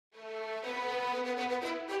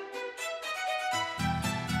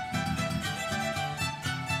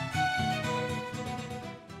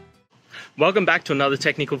Welcome back to another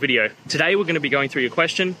technical video. Today we're going to be going through your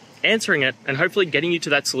question, answering it, and hopefully getting you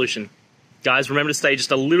to that solution. Guys, remember to stay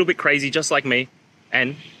just a little bit crazy just like me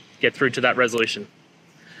and get through to that resolution.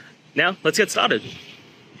 Now, let's get started.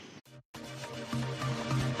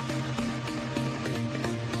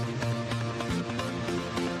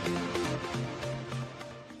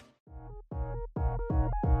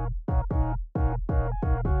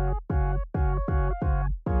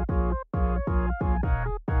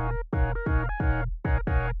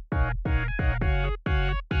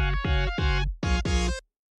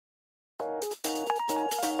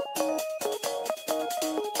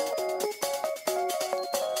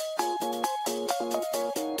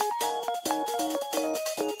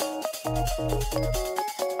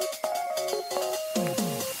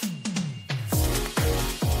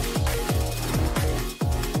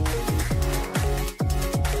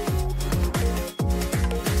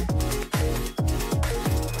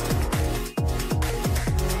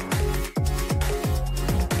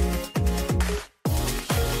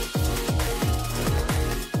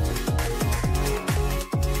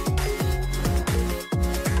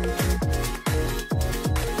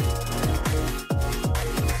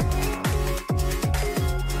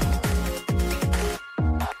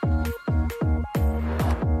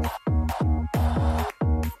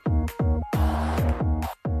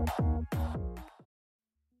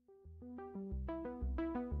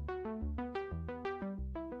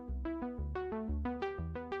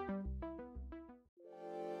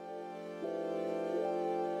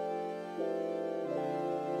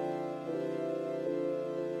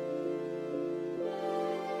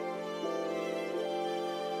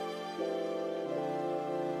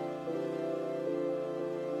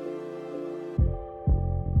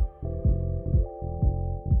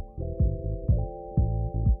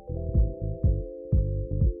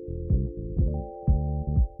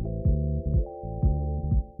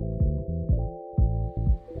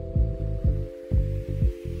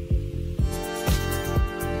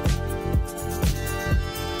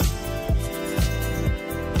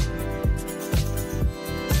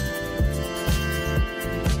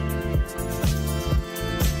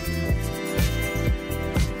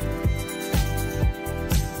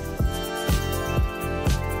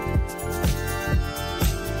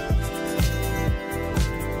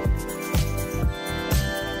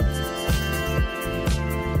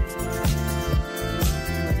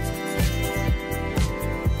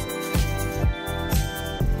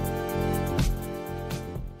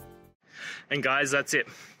 And guys, that's it.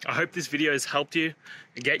 I hope this video has helped you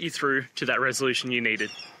get you through to that resolution you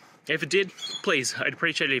needed. If it did, please, I'd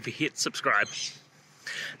appreciate it if you hit subscribe.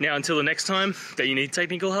 Now, until the next time that you need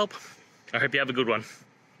technical help, I hope you have a good one.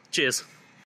 Cheers.